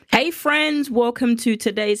Hey friends, welcome to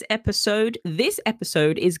today's episode. This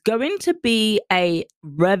episode is going to be a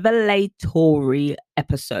revelatory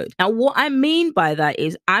episode. Now, what I mean by that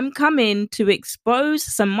is I'm coming to expose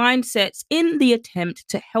some mindsets in the attempt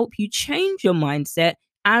to help you change your mindset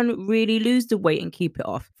and really lose the weight and keep it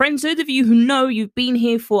off. Friends, those of you who know you've been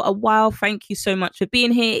here for a while, thank you so much for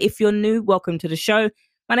being here. If you're new, welcome to the show.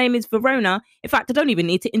 My name is Verona. In fact, I don't even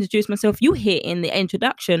need to introduce myself. You hear in the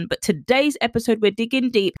introduction. But today's episode, we're digging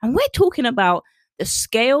deep and we're talking about the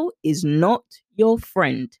scale is not your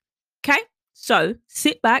friend. Okay? So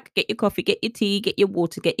sit back, get your coffee, get your tea, get your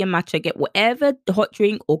water, get your matcha, get whatever hot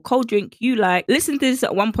drink or cold drink you like. Listen to this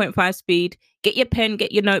at 1.5 speed. Get your pen,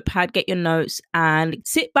 get your notepad, get your notes, and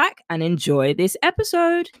sit back and enjoy this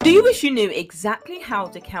episode. Do you wish you knew exactly how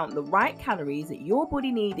to count the right calories that your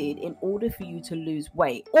body needed in order for you to lose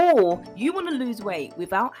weight? Or you want to lose weight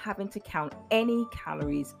without having to count any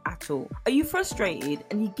calories at all? Are you frustrated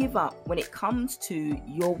and you give up when it comes to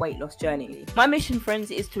your weight loss journey? My mission,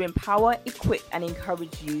 friends, is to empower, equip, and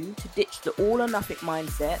encourage you to ditch the all or nothing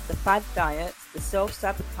mindset, the fad diets, the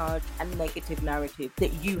self-sabotage and negative narrative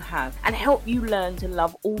that you have, and help you learn to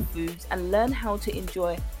love all foods and learn how to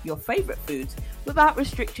enjoy your favorite foods without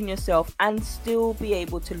restricting yourself and still be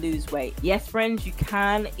able to lose weight. Yes, friends, you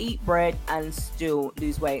can eat bread and still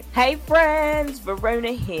lose weight. Hey friends,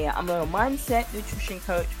 Verona here. I'm a mindset, nutrition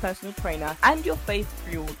coach, personal trainer, and your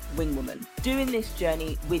faith-fueled wing woman, doing this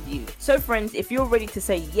journey with you. So friends, if you're ready to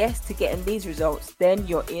say yes to getting these results, then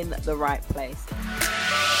you're in the right place.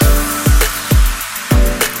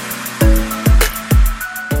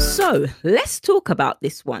 So let's talk about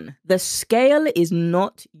this one. The scale is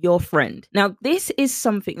not your friend. Now, this is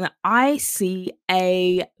something that I see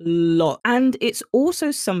a lot, and it's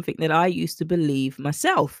also something that I used to believe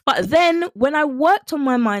myself. But then when I worked on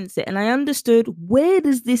my mindset and I understood, where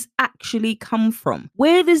does this actually come from?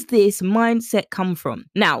 Where does this mindset come from?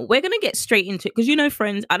 Now, we're going to get straight into it because, you know,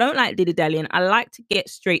 friends, I don't like dilly-dallying. I like to get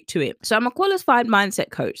straight to it. So I'm a qualified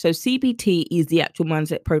mindset coach. So CBT is the actual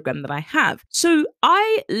mindset program that I have. So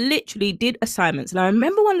I literally did assignments. And I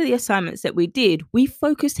remember one of the assignments that we did, we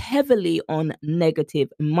focused heavily on negative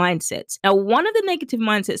mindsets. Now, one of the negative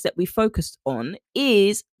mindsets that we focused on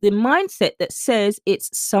is the mindset that says it's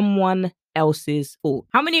someone else's fault.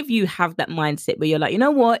 How many of you have that mindset where you're like, you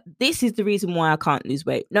know what? This is the reason why I can't lose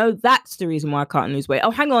weight. No, that's the reason why I can't lose weight.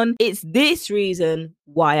 Oh, hang on. It's this reason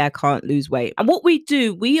why I can't lose weight. And what we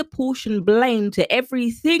do, we apportion blame to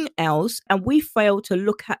everything else and we fail to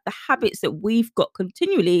look at the habits that we've got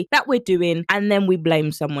continually that we're doing, and then we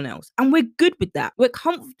blame someone else. And we're good with that. We're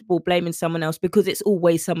comfortable blaming someone else because it's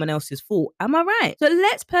always someone else's fault. Am I right? So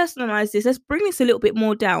let's personalize this. Let's bring this a little bit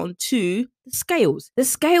more down to the scales. The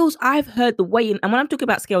scales, I've heard the weighing, and when I'm talking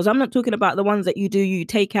about scales, I'm not talking about the ones that you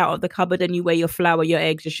take out of the cupboard and you weigh your flour, your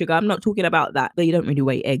eggs, your sugar. I'm not talking about that. But you don't really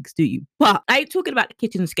weigh eggs, do you? But I'm talking about the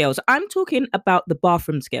kitchen scales. I'm talking about the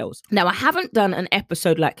bathroom scales. Now, I haven't done an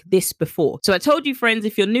episode like this before. So I told you, friends,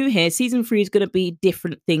 if you're new here, season 3 is going to be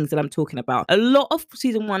different things that I'm talking about. A lot of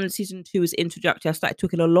season 1 and season 2 is introductory. I started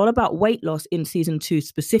talking a lot about weight loss in season 2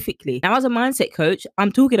 specifically. Now, as a mindset coach,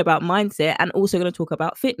 I'm talking about mindset and also going to talk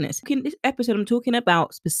about fitness. In this episode, I'm talking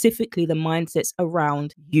about specifically the mindsets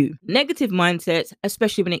around you. Negative mindsets,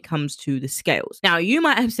 especially when it comes to the scales. Now, you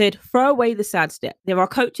might have said, throw away the sad step. There are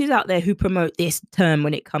coaches out there who promote this term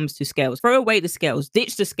when it comes to scales. Throw away the scales,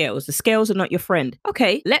 ditch the scales. The scales are not your friend.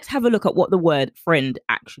 Okay, let's have a look at what the word friend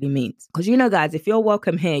actually means. Because you know, guys, if you're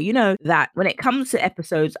welcome here, you know that when it comes to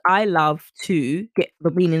episodes, I love to get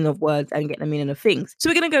the meaning of words and get the meaning of things. So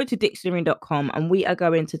we're going to go to dictionary.com and we are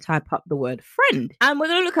going to type up the word friend. And we're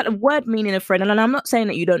going to look at the word meaning of friend. And I'm not saying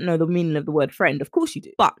that you don't know the meaning of the word friend. Of course you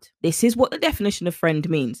do. But this is what the definition of friend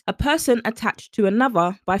means. A person attached to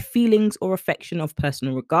another by feelings or affection of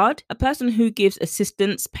personal regard. A person who gives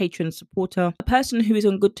assistance, patron, supporter. A person who is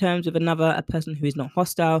on good terms with another. A person who is not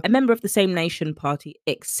hostile. A member of the same nation, party,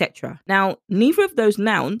 etc. Now, neither of those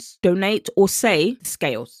nouns donate or say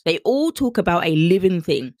scales. They all talk about a living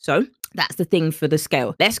thing. So that's the thing for the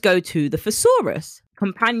scale. Let's go to the thesaurus.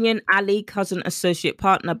 Companion, ally, cousin, associate,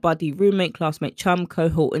 partner, buddy, roommate, classmate, chum,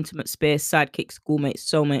 cohort, intimate spear, sidekick, schoolmate,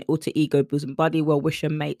 soulmate, alter ego, bosom buddy, well-wisher,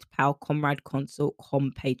 mate, pal, comrade, consort,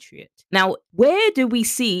 compatriot. Now, where do we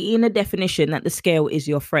see in a definition that the scale is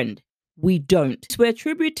your friend? We don't. So we're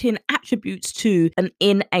attributing attributes to an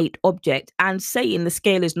innate object and saying the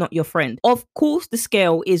scale is not your friend. Of course, the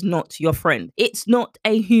scale is not your friend. It's not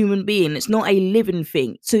a human being. It's not a living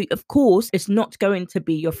thing. So of course, it's not going to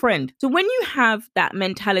be your friend. So when you have that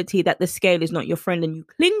mentality that the scale is not your friend and you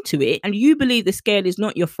cling to it and you believe the scale is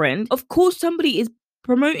not your friend, of course, somebody is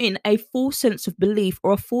promoting a false sense of belief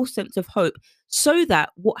or a false sense of hope, so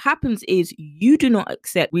that what happens is you do not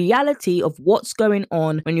accept reality of what's going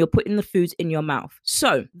on when you're putting the foods in your mouth.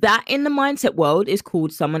 So that in the mindset world is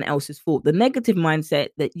called someone else's fault. The negative mindset,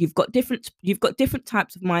 that you've got different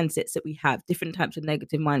types of mindsets that we have, different types of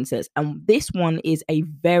negative mindsets. And this one is a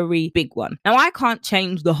very big one. Now, I can't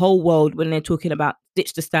change the whole world when they're talking about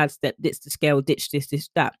ditch the sad step, ditch the scale, ditch this,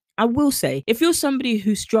 that. I will say, if you're somebody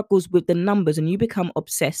who struggles with the numbers and you become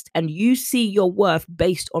obsessed and you see your worth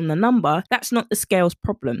based on the number, that's not the scale's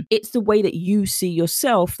problem. It's the way that you see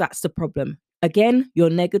yourself that's the problem. Again,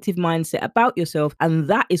 your negative mindset about yourself, and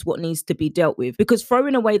that is what needs to be dealt with. Because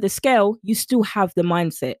throwing away the scale, you still have the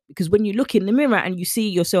mindset. Because when you look in the mirror and you see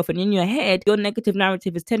yourself, and in your head, your negative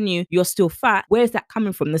narrative is telling you you're still fat, where's that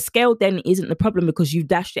coming from? The scale then isn't the problem because you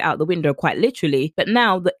dashed it out the window, quite literally. But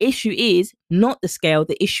now the issue is not the scale,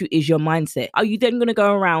 the issue is your mindset. Are you then going to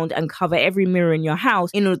go around and cover every mirror in your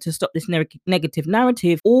house in order to stop this negative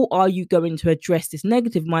narrative? Or are you going to address this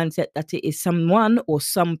negative mindset that it is someone or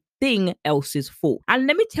something else's fault? And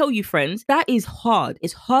let me tell you, friends, that is hard.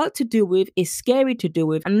 It's hard to deal with, it's scary to deal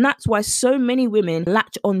with, and that's why so many women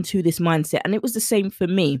latch onto this mindset. And it was the same for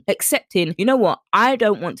me, accepting, you know what, I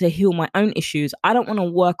don't want to heal my own issues, I don't want to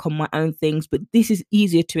work on my own things, but this is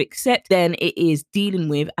easier to accept than it is dealing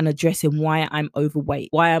with and addressing why I'm overweight,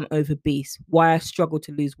 why I'm obese, why I struggle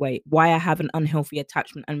to lose weight, why I have an unhealthy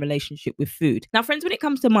attachment and relationship with food. Now, friends, when it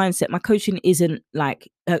comes to mindset, my coaching isn't like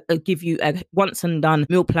give you a once and done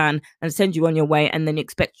meal plan and send you on your way and then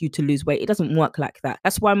expect you to lose weight. It doesn't work like that.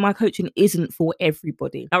 That's why my coaching isn't for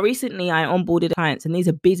everybody. Now, recently I onboarded clients, and these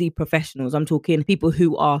are busy professionals. I'm talking people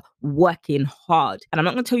who are working hard, and I'm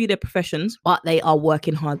not going to tell you their professions, but they are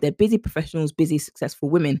working hard. They're busy professionals, busy, successful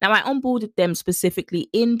women. Now, I onboarded them specifically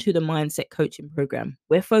into the mindset coaching program.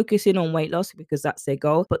 We're focusing on weight loss because that's their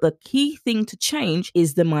goal, but the key thing to change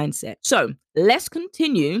is the mindset. So let's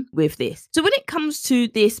continue with this. So when it comes to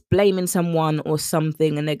this blaming someone or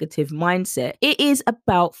something, a negative mindset, it is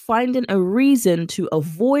about finding a reason to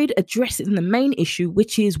avoid addressing the main issue,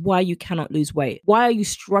 which is why you cannot lose weight. Why are you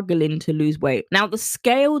struggling to lose weight? Now, the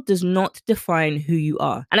scale does not define who you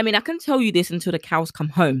are. And I mean, I can tell you this until the cows come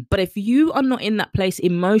home, but if you are not in that place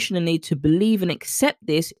emotionally to believe and accept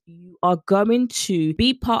this, you are going to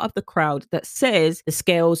be part of the crowd that says the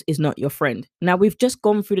scales is not your friend. Now, we've just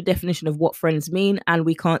gone through the definition of what friends mean, and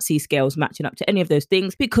we can't see scales matching up to any of those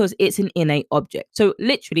things because it's an innate object. So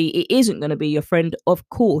literally, it isn't going to be your friend, of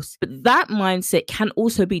course. But that mindset can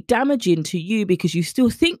also be damaging to you because you still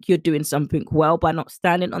think you're doing something well by not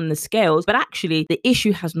standing on the scales, but actually the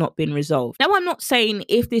issue has not been resolved. Now, I'm not saying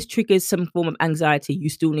if this triggers some form of anxiety, you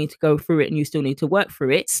still need to go through it and you still need to work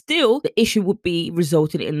through it. Still, the issue would be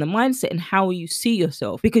resulted in the mindset and how you see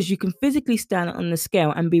yourself, because you can physically stand on the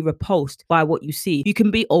scale and be repulsed by what you see. You can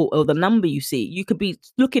be, or the number you see. You could be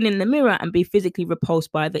looking in the mirror and be physically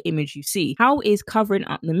repulsed by the image you see. How is covering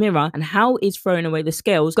up the mirror and how is throwing away the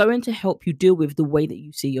scales going to help you deal with the way that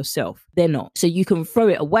you see yourself? They're not. So you can throw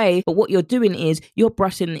it away, but what you're doing is you're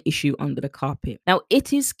brushing the issue under the carpet. Now,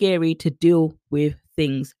 it is scary to deal with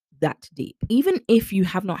things that deep. Even if you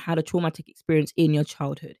have not had a traumatic experience in your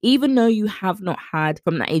childhood, even though you have not had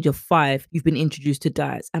from the age of 5, you've been introduced to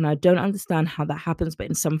diets. And I don't understand how that happens, but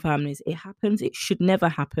in some families it happens. It should never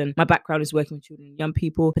happen. My background is working with children and young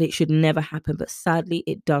people, but it should never happen. But sadly,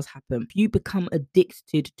 it does happen. You become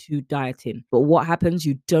addicted to dieting, but what happens?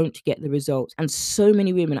 You don't get the results. And so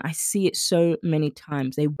many women, I see it so many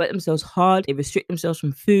times, they work themselves hard, they restrict themselves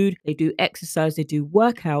from food, they do exercise, they do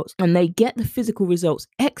workouts, and they get the physical results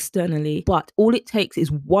externally, but all it takes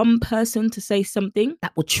is one person to say something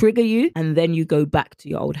that will trigger you, and then you go back to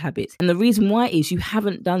your old habits. And the reason why is you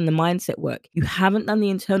haven't done the mindset work. You haven't done the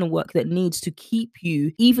internal work that needs to keep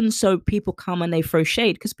you, even so people come and they throw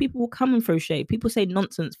shade, because people will come and throw shade. People say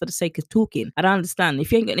nonsense for the sake of talking. I don't understand.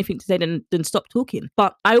 If you ain't got anything to say, then stop talking.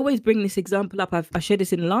 But I always bring this example up. I shared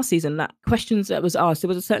this in the last season, that questions that was asked. There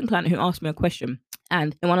was a certain client who asked me a question.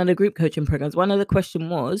 And in one of the group coaching programs, one of the question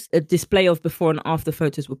was a display of before and after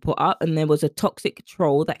photos were put up. And there was a toxic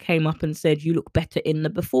troll that came up and said, you look better in the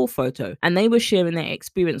before photo. And they were sharing their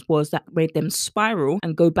experience was that made them spiral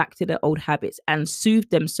and go back to their old habits and soothe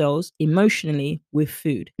themselves emotionally with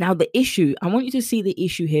food. Now, the issue, I want you to see the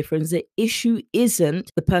issue here, friends. The issue isn't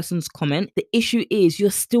the person's comment. The issue is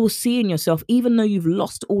you're still seeing yourself, even though you've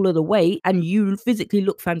lost all of the weight and you physically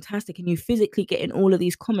look fantastic and you physically getting all of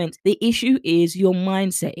these comments. The issue is your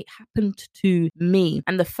mindset. It happened to me.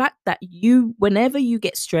 And the fact that whenever you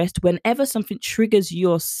get stressed, whenever something triggers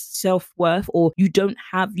your self-worth, or you don't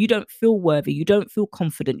feel worthy, you don't feel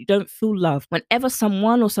confident, you don't feel loved, whenever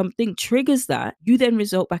someone or something triggers that, you then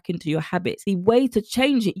result back into your habits. The way to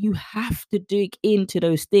change it, you have to dig into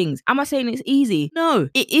those things. Am I saying it's easy? No,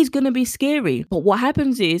 it is going to be scary. But what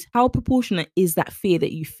happens is, how proportionate is that fear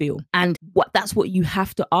that you feel? And that's what you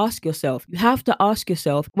have to ask yourself. You have to ask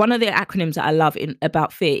yourself, one of the acronyms that I love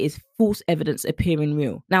about fear is false evidence appearing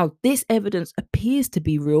real. Now, this evidence appears to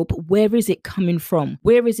be real, but where is it coming from?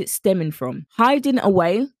 Where is it stemming from? Hiding it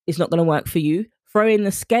away is not going to work for you. Throwing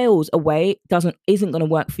the scales away isn't going to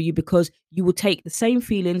work for you, because you will take the same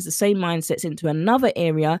feelings, the same mindsets into another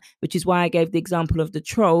area, which is why I gave the example of the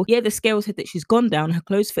troll. Yeah, the scale said that she's gone down, her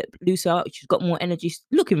clothes fit looser, she's got more energy, she's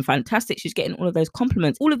looking fantastic, she's getting all of those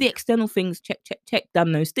compliments. All of the external things, check,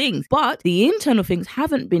 done those things. But the internal things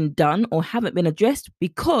haven't been done or haven't been addressed,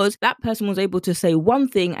 because that person was able to say one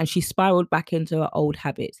thing and she spiraled back into her old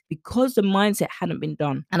habits because the mindset hadn't been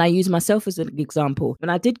done. And I use myself as an example. When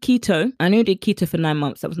I did keto, I knew I did keto for 9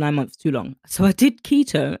 months. That was 9 months too long. So I did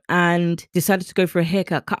keto and decided to go for a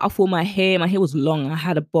haircut, cut off all my hair. My hair was long. I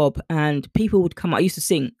had a bob, and people would come. I used to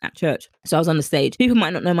sing at church. So I was on the stage. People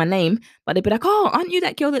might not know my name, but they'd be like, "Oh, aren't you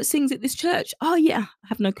that girl that sings at this church?" "Oh, yeah." I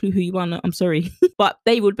have no clue who you are. No, I'm sorry. But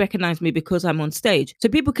they would recognize me because I'm on stage. So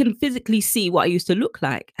people can physically see what I used to look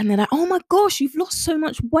like. And they're like, "Oh my gosh, you've lost so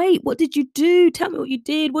much weight. What did you do? Tell me what you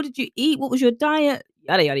did. What did you eat? What was your diet?"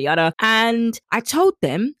 Yada, yada, yada. And I told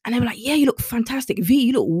them, and they were like, "Yeah, you look fantastic. V,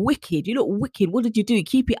 you look wicked. You look wicked. What did you do?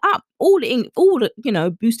 Keep it up." All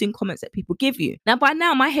the boosting comments that people give you. Now, by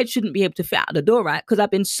now, my head shouldn't be able to fit out the door, right? Because I've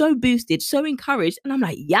been so boosted, so encouraged. And I'm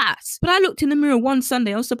like, yes. But I looked in the mirror one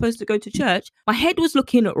Sunday. I was supposed to go to church. My head was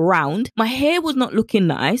looking round. My hair was not looking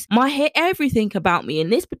nice. My hair, everything about me in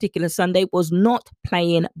this particular Sunday was not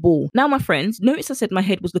playing ball. Now, my friends, notice I said my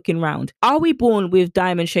head was looking round. Are we born with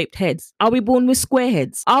diamond-shaped heads? Are we born with square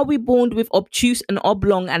heads? Are we born with obtuse and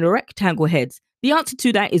oblong and rectangle heads? The answer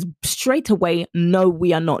to that is straight away, no,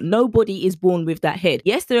 we are not. Nobody is born with that head.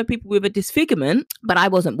 Yes, there are people with a disfigurement, but I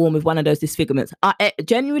wasn't born with one of those disfigurements.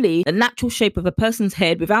 Genuinely, the natural shape of a person's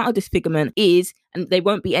head without a disfigurement is, and they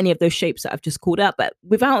won't be any of those shapes that I've just called out, but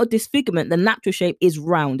without a disfigurement, the natural shape is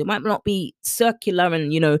round. It might not be circular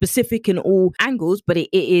and, specific in all angles, but it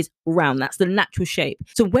is round. That's the natural shape.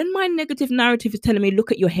 So when my negative narrative is telling me,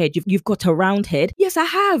 look at your head, you've got a round head. Yes, I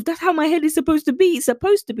have. That's how my head is supposed to be. It's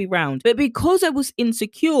supposed to be round. But because I was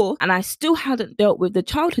insecure and I still hadn't dealt with the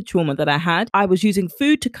childhood trauma that I had, I was using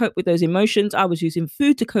food to cope with those emotions. I was using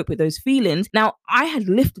food to cope with those feelings. Now, I had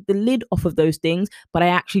lifted the lid off of those things, but I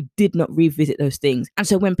actually did not revisit those things. And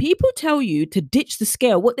so when people tell you to ditch the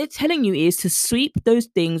scale, what they're telling you is to sweep those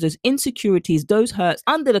things, those insecurities, those hurts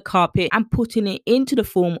under the carpet and putting it into the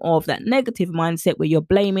form of that negative mindset where you're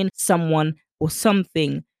blaming someone or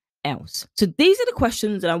something else. So these are the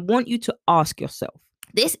questions that I want you to ask yourself.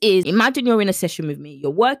 Imagine you're in a session with me,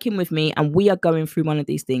 you're working with me, and we are going through one of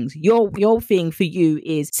these things. Your thing for you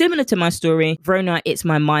is similar to my story. Verona, it's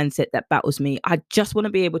my mindset that battles me. I just want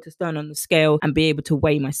to be able to stand on the scale and be able to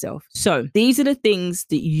weigh myself. So these are the things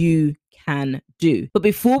that you can do. But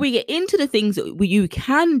before we get into the things that you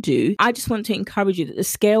can do, I just want to encourage you that the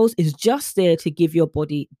scales is just there to give your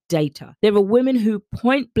body data. There are women who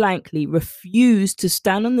point blankly refuse to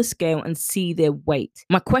stand on the scale and see their weight.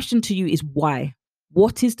 My question to you is why?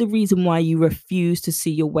 What is the reason why you refuse to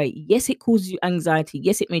see your weight? Yes, it causes you anxiety.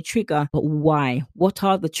 Yes, it may trigger, but why? What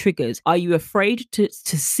are the triggers? Are you afraid to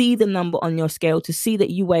see the number on your scale, to see that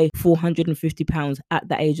you weigh 450 pounds at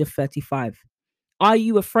the age of 35? Are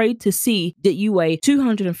you afraid to see that you weigh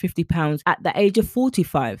 250 pounds at the age of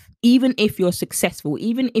 45? Even if you're successful,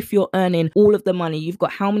 even if you're earning all of the money, you've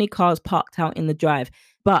got how many cars parked out in the drive,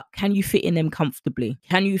 but can you fit in them comfortably?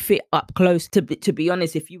 Can you fit up close? To be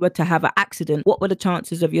honest, if you were to have an accident, what were the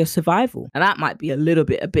chances of your survival? And that might be a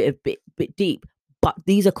bit deep. But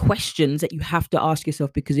these are questions that you have to ask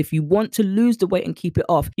yourself, because if you want to lose the weight and keep it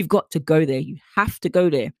off, you've got to go there. You have to go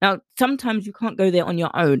there. Now, sometimes you can't go there on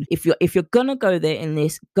your own. If you're gonna go there in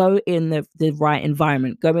this, go in the right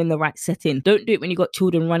environment, go in the right setting. Don't do it when you've got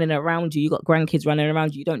children running around you, you've got grandkids running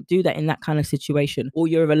around you. You don't do that in that kind of situation. Or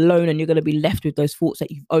you're alone and you're gonna be left with those thoughts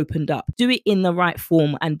that you've opened up. Do it in the right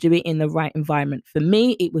form and do it in the right environment. For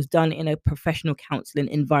me, it was done in a professional counseling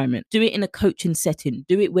environment. Do it in a coaching setting.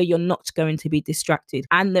 Do it where you're not going to be distracted. distracted.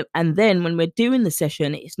 And then when we're doing the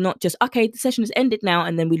session, it's not just, okay, the session has ended now,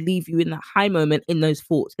 and then we leave you in that high moment in those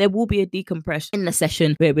thoughts. There will be a decompression in the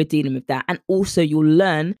session where we're dealing with that. And also you'll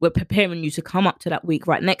learn, we're preparing you to come up to that week.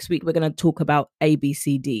 Right, next week we're going to talk about A, B,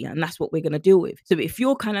 C, D, and that's what we're going to deal with. So if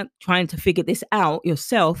you're kind of trying to figure this out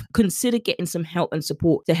yourself, consider getting some help and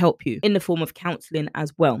support to help you in the form of counseling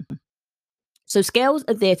as well. So scales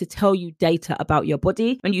are there to tell you data about your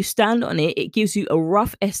body. When you stand on it, it gives you a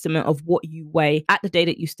rough estimate of what you weigh at the day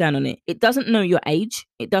that you stand on it. It doesn't know your age.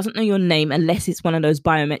 It doesn't know your name unless it's one of those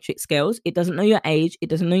biometric scales. It doesn't know your age. It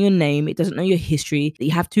doesn't know your name. It doesn't know your history. That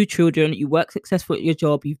you have 2 children. You work successful at your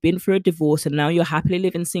job. You've been through a divorce and now you're happily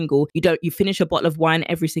living single. You finish a bottle of wine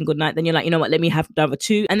every single night. Then you're like, you know what? Let me have another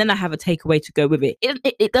 2. And then I have a takeaway to go with it.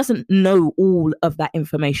 It doesn't know all of that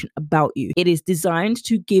information about you. It is designed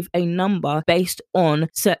to give a number based on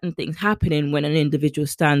certain things happening when an individual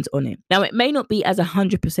stands on it. Now, it may not be as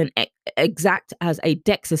 100% exact as a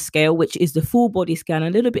DEXA scale, which is the full body scan,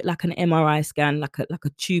 a little bit like an MRI scan, like a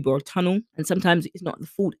tube or a tunnel. And sometimes it's not the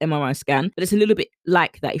full MRI scan, but it's a little bit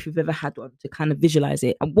like that if you've ever had one, to kind of visualize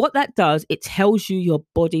it. And what that does, it tells you your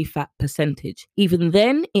body fat percentage. Even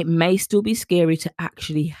then, it may still be scary to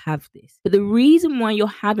actually have this. But the reason why you're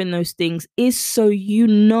having those things is so you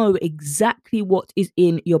know exactly what is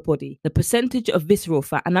in your body. The percentage of visceral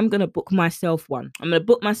fat, and I'm going to book myself one. I'm going to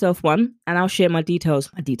book myself one and I'll share my details.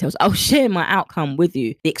 I'll share my outcome with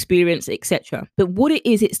you, the experience, etc. But what it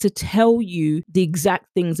is, it's to tell you the exact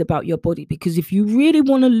things about your body, because if you really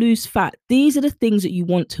want to lose fat, these are the things that you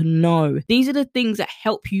want to know. These are the things that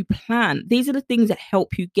help you plan. These are the things that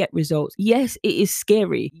help you get results. Yes, it is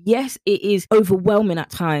scary. Yes, it is overwhelming at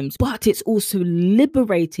times, but it's also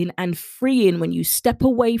liberating and freeing when you step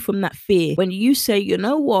away from that fear. When you say, you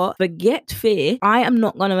know what, forget fear. I am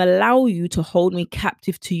not going to allow you to hold me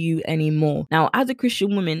captive to you anymore. Now, as a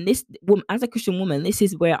Christian woman, this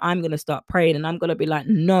is where I'm going to start praying, and I'm going to be like,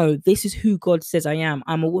 no, this is who God says I am.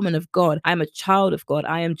 I'm a woman of God. I'm a child of God.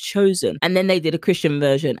 I am chosen. And then they did a Christian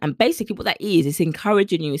version. And basically what that is, it's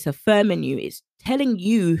encouraging you. It's affirming you. It's telling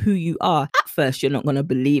you who you are. At first, you're not going to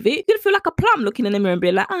believe it. You're going to feel like a plum looking in the mirror and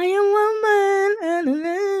be like, I am a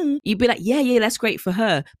woman. You'd be like, yeah, that's great for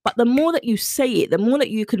her. But the more that you say it, the more that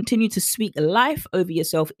you continue to speak life over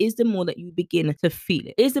yourself, is the more that you begin to feel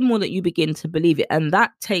it, is the more that you begin to believe it. And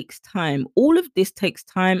that takes time. All of this takes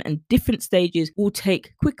time, and different stages will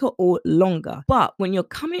take quicker or longer. But when you're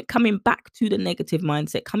coming back to the negative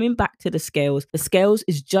mindset, coming back to the scales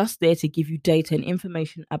is just there to give you data and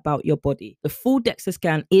information about your body. The full DEXA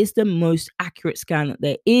scan is the most accurate scan that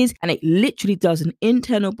there is, and it literally does an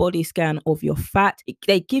internal body scan of your fat.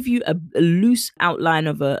 They give you a loose outline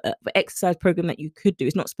of an exercise program that you could do.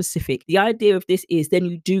 It's not specific. The idea of this is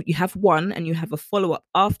then you have one and you have a follow-up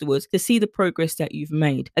afterwards to see the progress that you've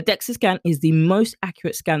made. A DEXA scan is the most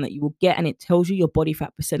accurate scan that you will get, and it tells you your body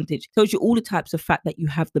fat percentage, tells you all the types of fat that you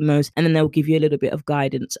have the most, and then they'll give you a little bit of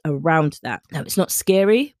guidance around that. Now, it's not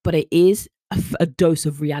scary, but it is a dose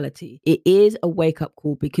of reality. It is a wake-up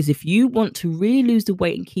call, because if you want to really lose the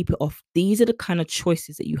weight and keep it off, these are the kind of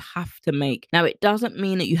choices that you have to make. Now, it doesn't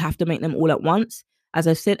mean that you have to make them all at once. As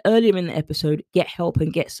I said earlier in the episode, get help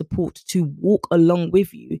and get support to walk along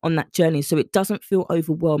with you on that journey, so it doesn't feel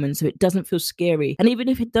overwhelming, so it doesn't feel scary. And even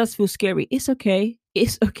if it does feel scary, it's okay.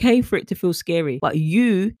 It's okay for it to feel scary, but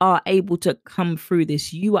you are able to come through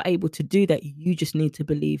this. You are able to do that. You just need to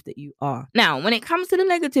believe that you are. Now, when it comes to the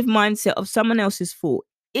negative mindset of someone else's fault,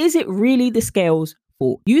 is it really the scale's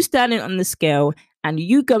fault? You standing on the scale and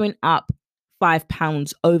you going up 5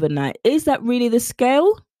 pounds overnight, is that really the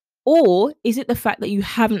scale? Or is it the fact that you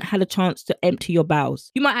haven't had a chance to empty your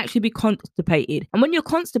bowels? You might actually be constipated. And when you're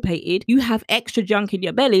constipated, you have extra junk in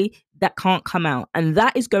your belly that can't come out. And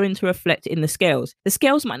that is going to reflect in the scales. The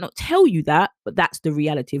scales might not tell you that, but that's the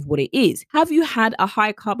reality of what it is. Have you had a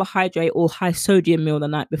high carbohydrate or high sodium meal the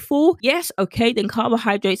night before? Yes, okay, then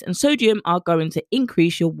carbohydrates and sodium are going to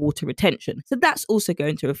increase your water retention. So that's also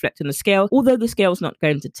going to reflect on the scale, although the scale's not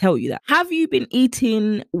going to tell you that. Have you been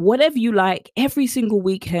eating whatever you like every single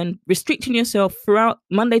weekend, restricting yourself throughout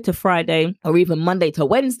Monday to Friday, or even Monday to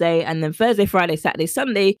Wednesday, and then Thursday, Friday, Saturday,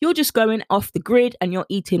 Sunday, you're just going off the grid and you're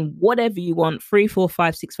eating whatever you want, 3, 4,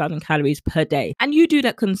 5, 6,000 calories per day. And you do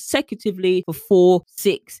that consecutively for 4,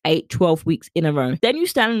 6, 8, 12 weeks in a row. Then you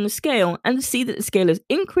stand on the scale and see that the scale has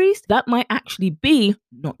increased. That might actually be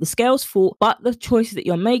not the scale's fault, but the choices that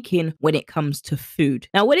you're making when it comes to food.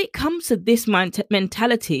 Now, when it comes to this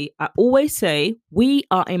mentality, I always say we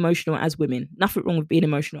are emotional as women. Nothing wrong with being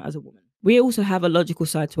emotional as a woman. we also have a logical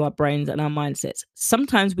side to our brains and our mindsets.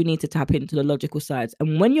 Sometimes we need to tap into the logical sides.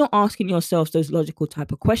 And when you're asking yourselves those logical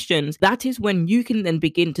type of questions, that is when you can then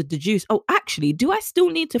begin to deduce, oh, actually, do I still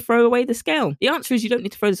need to throw away the scale? The answer is you don't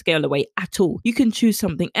need to throw the scale away at all. You can choose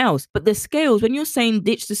something else. But the scales, when you're saying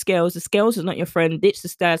ditch the scales is not your friend, ditch the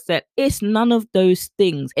stat set, it's none of those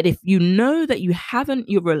things. And if you know that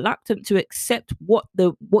you're reluctant to accept what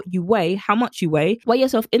you weigh, how much you weigh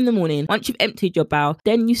yourself in the morning. Once you've emptied your bowel,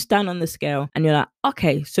 then you stand on the scale and you're like,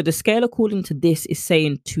 okay, so the scale according to this is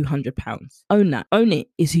saying 200 pounds. Own that. Own it.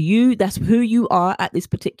 It's you. That's who you are at this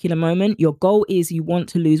particular moment. Your goal is you want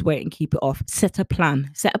to lose weight and keep it off. Set a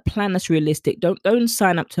plan. Set a plan that's realistic. Don't go and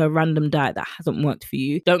sign up to a random diet that hasn't worked for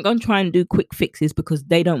you. Don't go and try and do quick fixes because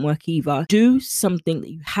they don't work either. Do something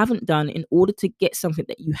that you haven't done in order to get something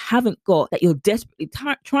that you haven't got, that you're desperately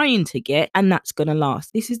trying to get, and that's going to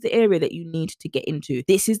last. This is the area that you need to get into.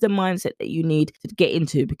 This is the mindset that you need to get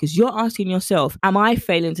into, because you're asking yourself, am I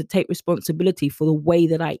failing to take responsibility for the way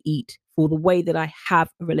that I eat, for the way that I have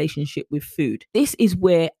a relationship with food? This is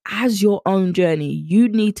where, as your own journey, you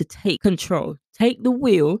need to take control, take the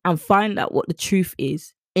wheel, and find out what the truth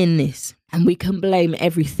is in this. And we can blame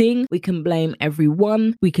everything, we can blame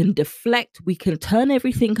everyone, we can deflect, we can turn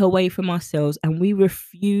everything away from ourselves, and we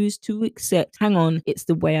refuse to accept, hang on, it's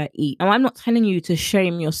the way I eat. Now, I'm not telling you to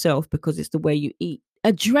shame yourself because it's the way you eat.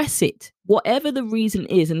 Address it, whatever the reason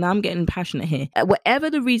is. And now I'm getting passionate here. Whatever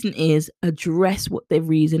the reason is, address what the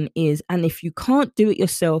reason is. And if you can't do it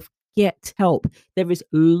yourself, get help. There is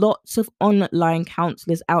lots of online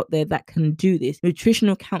counselors out there that can do this.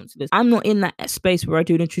 Nutritional counselors. I'm not in that space where I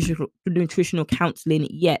do nutritional counseling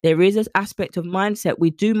yet. There is an aspect of mindset. We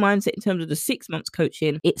do mindset in terms of the 6 months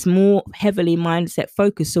coaching. It's more heavily mindset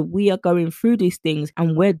focused. So we are going through these things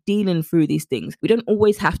and we're dealing through these things. We don't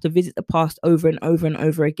always have to visit the past over and over and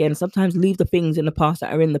over again. Sometimes leave the things in the past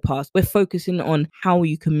that are in the past. We're focusing on how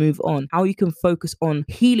you can move on, how you can focus on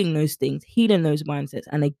healing those things, healing those mindsets.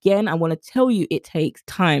 And again, I want to tell you, it takes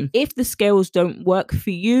time. If the scales don't work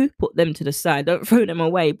for you, put them to the side. Don't throw them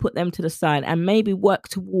away. Put them to the side and maybe work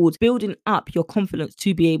towards building up your confidence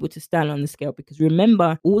to be able to stand on the scale. Because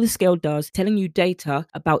remember, all the scale does, telling you data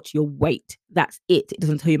about your weight. That's it. It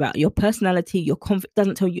doesn't tell you about your personality, your confidence.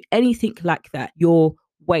 Doesn't tell you anything like that. Your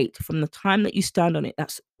weight from the time that you stand on it,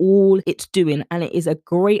 that's all it's doing. And it is a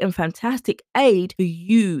great and fantastic aid for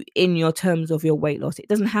you in your terms of your weight loss. It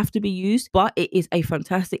doesn't have to be used, but it is a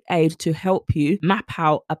fantastic aid to help you map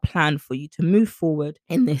out a plan for you to move forward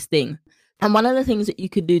in this thing. And one of the things that you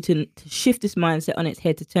could do to shift this mindset on its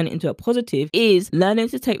head, to turn it into a positive, is learning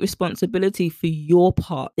to take responsibility for your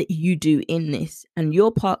part that you do in this. And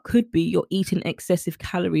your part could be you're eating excessive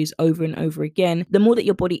calories over and over again. The more that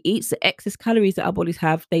your body eats, the excess calories that our bodies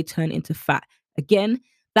have, they turn into fat. Again,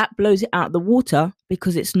 that blows it out of the water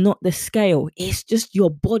because it's not the scale. It's just your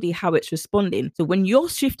body, how it's responding. So when you're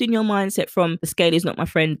shifting your mindset from the scale is not my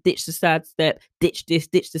friend, ditch the sad step, ditch this,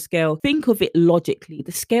 ditch the scale, think of it logically.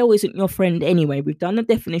 The scale isn't your friend anyway. We've done the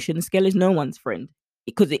definition. The scale is no one's friend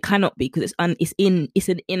because it cannot be, because it's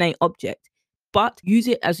an innate object. But use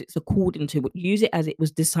it as it's according to, use it as it was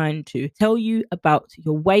designed to tell you about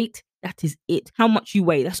your weight. That is it. How much you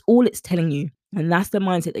weigh. That's all it's telling you. And that's the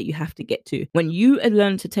mindset that you have to get to. When you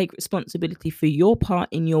learn to take responsibility for your part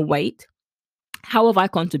in your weight, how have I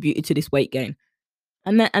contributed to this weight gain?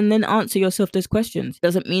 And then answer yourself those questions. It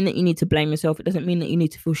doesn't mean that you need to blame yourself. It doesn't mean that you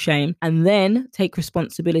need to feel shame. And then take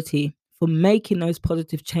responsibility for making those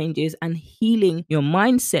positive changes and healing your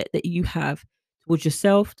mindset that you have towards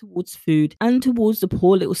yourself, towards food, and towards the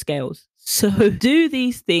poor little scales. So do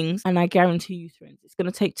these things, and I guarantee you, friends, it's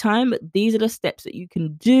going to take time, but these are the steps that you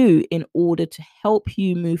can do in order to help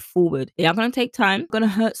you move forward. They are going to take time, going to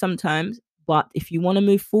hurt sometimes, but if you want to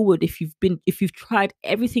move forward, if you've tried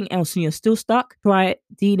everything else and you're still stuck, try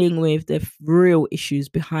dealing with the real issues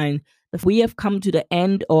behind. We have come to the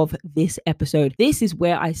end of this episode. This is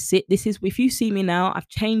where I sit. This is, if you see me now, I've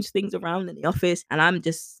changed things around in the office and I'm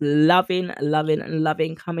just loving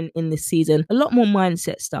coming in this season. A lot more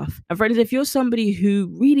mindset stuff. And friends, if you're somebody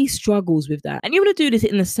who really struggles with that and you want to do this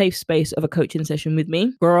in the safe space of a coaching session with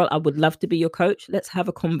me, girl, I would love to be your coach. Let's have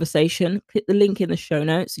a conversation. Click the link in the show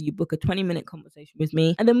notes so you book a 20-minute conversation with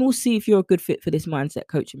me, and then we'll see if you're a good fit for this mindset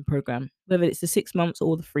coaching program. Whether it's the 6 months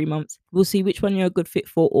or the 3 months, we'll see which one you're a good fit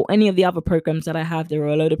for, or any of the other programs that I have. There are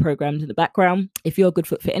a load of programs in the background. If you're a good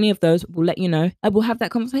fit for any of those, we'll let you know and we'll have that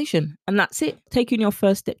conversation. And that's it. Taking your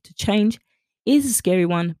first step to change It is a scary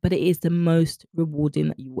one, but it is the most rewarding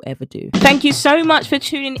that you will ever do. Thank you so much for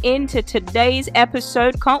tuning in to today's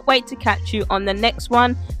episode. Can't wait to catch you on the next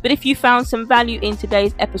one. But if you found some value in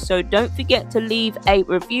today's episode, don't forget to leave a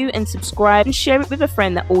review and subscribe and share it with a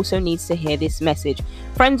friend that also needs to hear this message.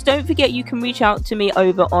 Friends, don't forget you can reach out to me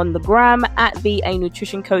over on the gram at VA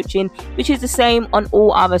Nutrition Coaching, which is the same on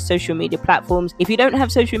all other social media platforms. If you don't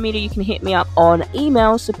have social media, you can hit me up on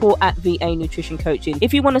email, support@VA Nutrition Coaching.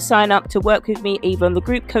 If you want to sign up to work with me either on the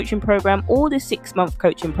group coaching program or the 6-month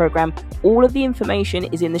coaching program, all of the information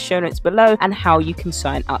is in the show notes below and how you can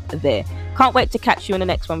sign up there. Can't wait to catch you in the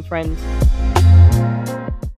next one, friends.